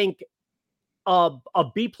 I think, a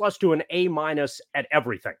B+ to an A- at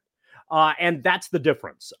everything. And that's the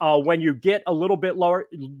difference. When you get a little bit lower,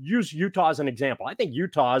 use Utah as an example. I think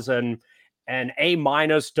Utah's an an A-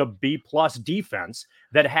 to B+ defense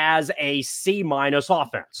that has a C-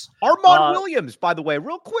 offense. Armand Williams, by the way,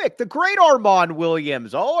 real quick, the great Armand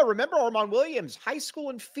Williams. Oh, I remember Armand Williams, high school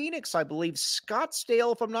in Phoenix, I believe,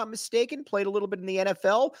 Scottsdale, if I'm not mistaken, played a little bit in the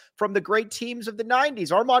NFL from the great teams of the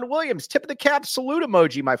 90s. Armand Williams, tip of the cap, salute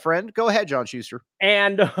emoji, my friend. Go ahead, John Schuster.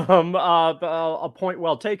 And a point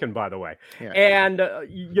well taken, by the way. Yeah. And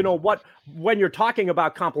you know what? When you're talking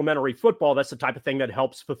about complementary football, that's the type of thing that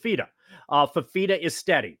helps Fafita. Fafita is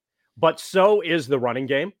steady, but so is the running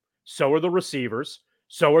game. So are the receivers.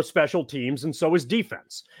 So are special teams, and so is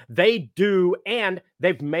defense. They do, and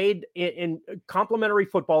they've made in complementary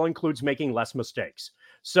football includes making less mistakes.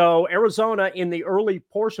 So Arizona, in the early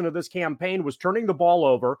portion of this campaign, was turning the ball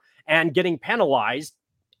over and getting penalized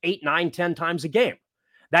 8, 9, 10 times a game.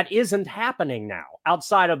 That isn't happening now.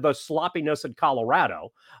 Outside of the sloppiness at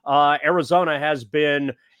Colorado, Arizona has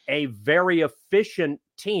been a very efficient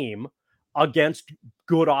team against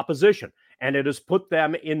good opposition, and it has put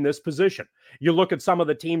them in this position. You look at some of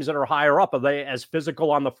the teams that are higher up. Are they as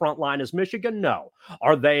physical on the front line as Michigan? No.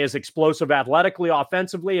 Are they as explosive athletically,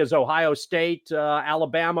 offensively as Ohio State,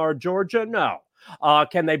 Alabama, or Georgia? No.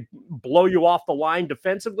 Can they blow you off the line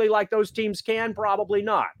defensively like those teams can? Probably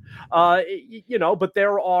not. But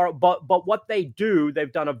what they do,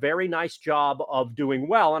 they've done a very nice job of doing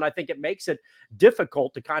well. And I think it makes it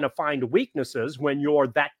difficult to kind of find weaknesses when you're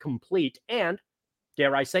that complete and,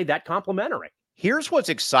 dare I say, that complementary. Here's what's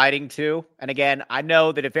exciting too. And again, I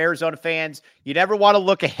know that if Arizona fans, you never want to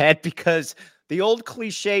look ahead because the old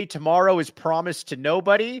cliche, tomorrow is promised to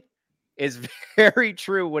nobody, is very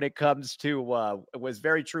true when it comes to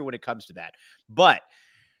that. But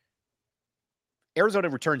Arizona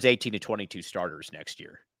returns 18 to 22 starters next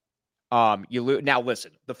year. Now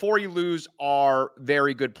listen, the 4 you lose are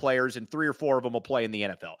very good players, and 3 or 4 of them will play in the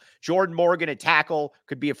NFL. Jordan Morgan at tackle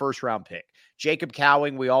could be a first-round pick. Jacob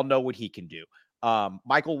Cowing, we all know what he can do.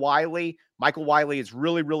 Michael Wiley is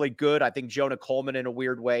really, really good. I think Jonah Coleman, in a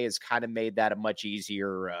weird way, has kind of made that a much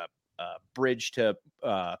easier bridge to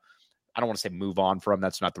I don't want to say move on from.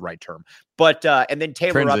 That's not the right term. But and then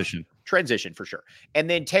Taylor transition for sure. And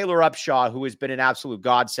then Taylor Upshaw, who has been an absolute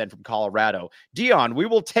godsend from Colorado. Dion, we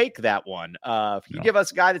will take that one. If you give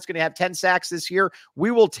us a guy that's going to have 10 sacks this year,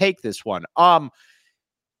 we will take this one.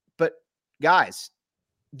 But guys,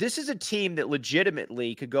 this is a team that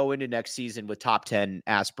legitimately could go into next season with top 10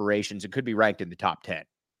 aspirations and could be ranked in the top 10.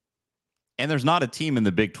 And there's not a team in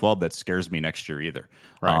the Big 12 that scares me next year either.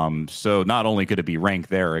 Right. So not only could it be ranked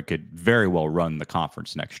there, it could very well run the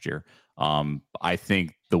conference next year. I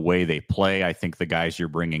think the way they play, I think the guys you're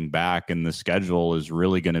bringing back and the schedule is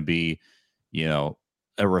really going to be,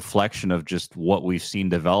 a reflection of just what we've seen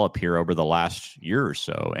develop here over the last year or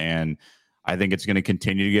so. And I think it's going to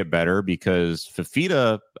continue to get better because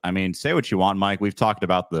Fafita, say what you want, Mike. We've talked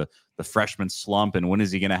about the freshman slump and when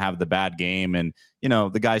is he going to have the bad game? And,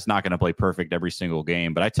 the guy's not going to play perfect every single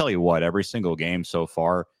game. But I tell you what, every single game so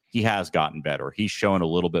far, he has gotten better. He's shown a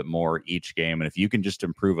little bit more each game. And if you can just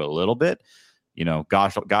improve a little bit,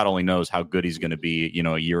 God only knows how good he's going to be,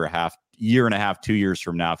 a year and a half, 2 years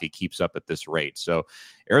from now if he keeps up at this rate. So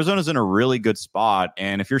Arizona's in a really good spot.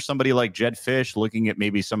 And if you're somebody like Jed Fish looking at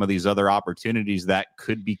maybe some of these other opportunities that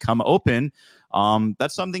could become open,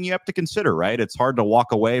 that's something you have to consider, right? It's hard to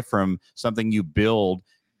walk away from something you build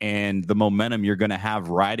and the momentum you're going to have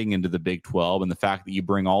riding into the Big 12 and the fact that you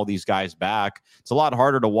bring all these guys back. It's a lot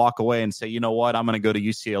harder to walk away and say, you know what, I'm going to go to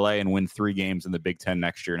UCLA and win 3 games in the Big 10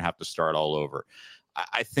 next year and have to start all over.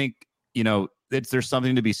 I think, there's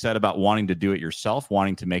something to be said about wanting to do it yourself,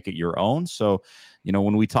 wanting to make it your own. So,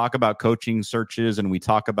 when we talk about coaching searches and we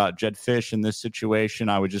talk about Jed Fish in this situation,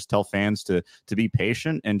 I would just tell fans to be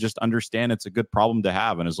patient and just understand it's a good problem to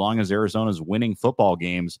have. And as long as Arizona's winning football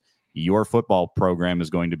games, your football program is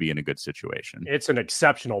going to be in a good situation. It's an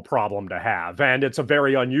exceptional problem to have, and it's a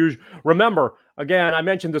very unusual. Remember, again, I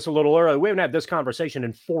mentioned this a little earlier, we haven't had this conversation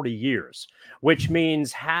in 40 years, which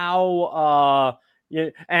means how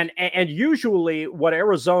and usually what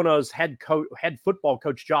Arizona's head football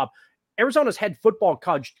coach job, Arizona's head football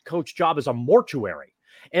coach job is a mortuary.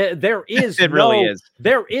 There is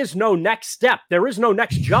there is no next step. There is no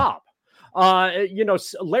next job.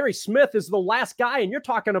 Larry Smith is the last guy, and you're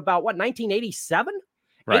talking about what, 1987,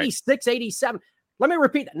 right. 86, 87. Let me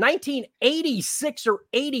repeat, 1986 or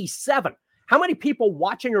 87. How many people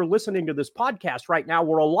watching or listening to this podcast right now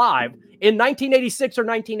were alive in 1986 or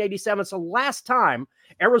 1987? It's the last time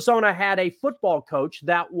Arizona had a football coach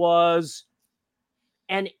that was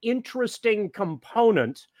an interesting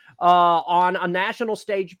component on a national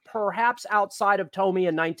stage, perhaps outside of Tomey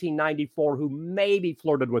in 1994, who maybe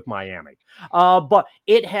flirted with Miami. But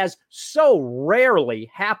it has so rarely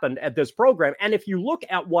happened at this program. And if you look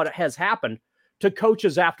at what has happened to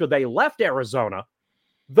coaches after they left Arizona,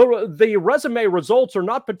 the resume results are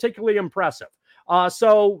not particularly impressive.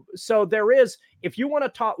 So there is, if you want to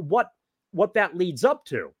talk, what that leads up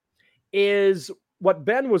to is what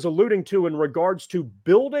Ben was alluding to in regards to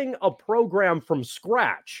building a program from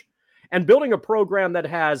scratch and building a program that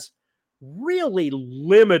has really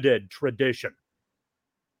limited tradition.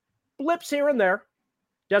 Blips here and there.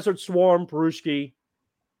 Desert Swarm, Perushki,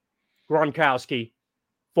 Gronkowski,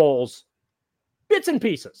 Foles, bits and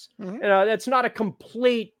pieces. Mm-hmm. It's not a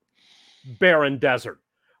complete barren desert,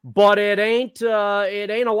 but it ain't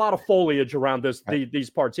a lot of foliage around these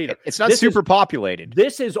parts either. It's not super populated.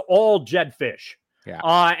 This is all Jedfish. Yeah.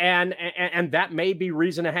 And that may be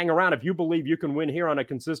reason to hang around. If you believe you can win here on a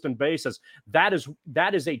consistent basis, that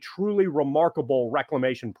is a truly remarkable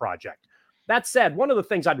reclamation project. That said, one of the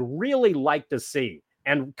things I'd really like to see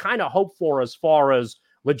and kind of hope for as far as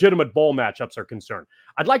legitimate bowl matchups are concerned,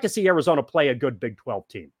 I'd like to see Arizona play a good Big 12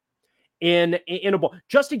 team in a bowl,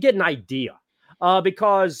 just to get an idea.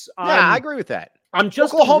 Because I agree with that. I'm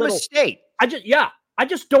just Oklahoma State. I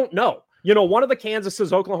just don't know. One of the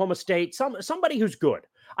Kansases, Oklahoma State, somebody who's good.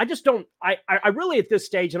 I just don't. I really at this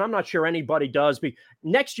stage, and I'm not sure anybody does.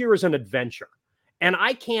 Next year is an adventure, and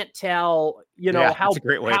I can't tell.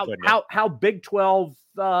 How Big 12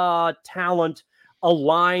 talent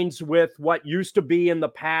aligns with what used to be in the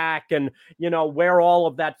pack, and where all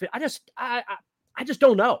of that. I just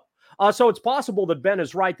don't know. So it's possible that Ben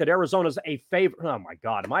is right, that Arizona's a favorite. Oh, my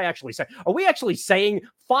God. Are we actually saying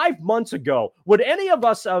 5 months ago, would any of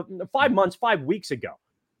us, 5 weeks ago,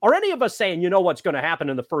 are any of us saying, what's going to happen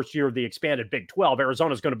in the first year of the expanded Big 12?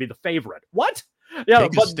 Arizona's going to be the favorite. What?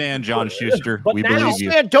 Take a stand, John Schuster. We believe you.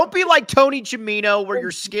 Man, don't be like Tony Gimino, where you're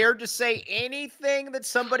scared to say anything that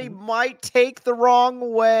somebody might take the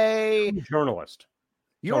wrong way. I'm a journalist.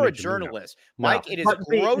 You're a journalist. Mike, it is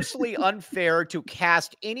grossly unfair to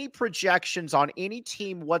cast any projections on any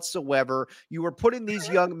team whatsoever. You are putting these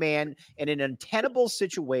young men in an untenable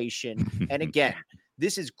situation. And again,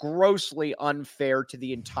 this is grossly unfair to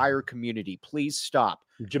the entire community. Please stop.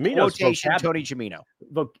 Quotation, Tony Gimino.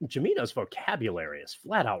 Gimino's vocabulary is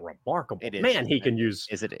flat out remarkable. It is. Man, he can use...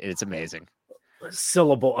 It's amazing.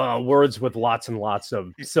 Syllable words with lots and lots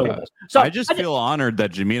of syllables. So I just feel honored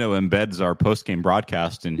that Gimino embeds our post-game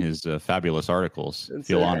broadcast in his fabulous articles.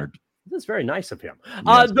 Feel honored. That's very nice of him.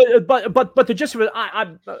 Yes. But the gist of it,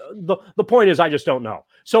 the point is, I just don't know.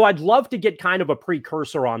 So I'd love to get kind of a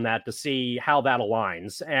precursor on that to see how that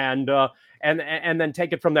aligns, and then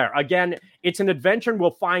take it from there. Again, it's an adventure, and we'll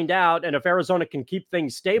find out. And if Arizona can keep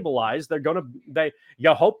things stabilized,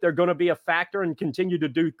 you hope they're going to be a factor and continue to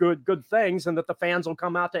do good things, and that the fans will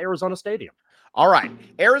come out to Arizona Stadium. All right.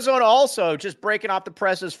 Arizona also, just breaking off the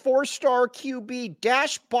presses, 4-star QB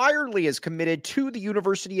Dash Byerly is committed to the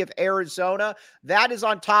University of Arizona. That is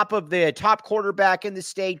on top of the top quarterback in the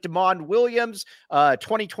state, Damon Williams,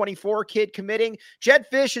 2024 kid committing. Jed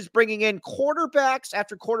Fish is bringing in quarterbacks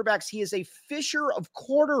after quarterbacks. He is a fisher of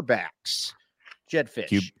quarterbacks. Jed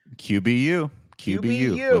Fish. QBU. You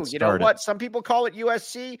know what? Some people call it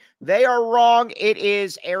USC. They are wrong. It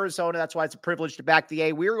is Arizona. That's why it's a privilege to back the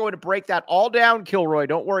A. We are going to break that all down, Kilroy.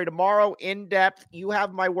 Don't worry. Tomorrow, in depth. You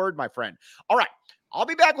have my word, my friend. All right. I'll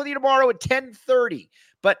be back with you tomorrow at 10:30.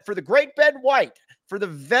 But for the great Ben White, for the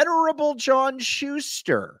venerable John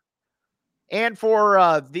Schuster, and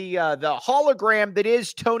for the hologram that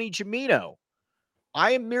is Tony Gimino,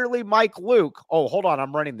 I am merely Mike Luke. Oh, hold on.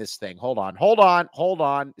 I'm running this thing. Hold on.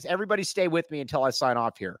 Everybody stay with me until I sign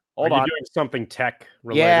off here. Hold on. Are you doing something tech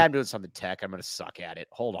related? Yeah, I'm doing something tech. I'm going to suck at it.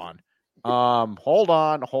 Hold on. Hold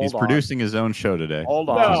on. He's producing his own show today. Hold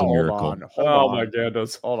on. My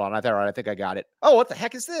goodness. Hold on. I think I got it. Oh, what the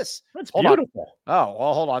heck is this? That's beautiful. Oh,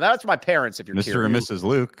 well, hold on. That's my parents, if you're Mr. curious. and Mrs.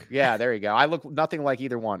 Luke. Yeah, there you go. I look nothing like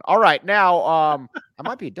either one. All right. Now, I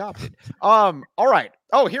might be adopted. All right.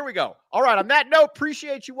 Oh, here we go. All right. On that note,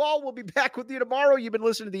 appreciate you all. We'll be back with you tomorrow. You've been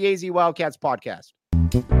listening to the AZ Wildcats podcast.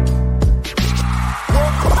 We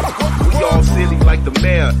all silly like the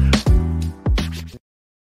mayor.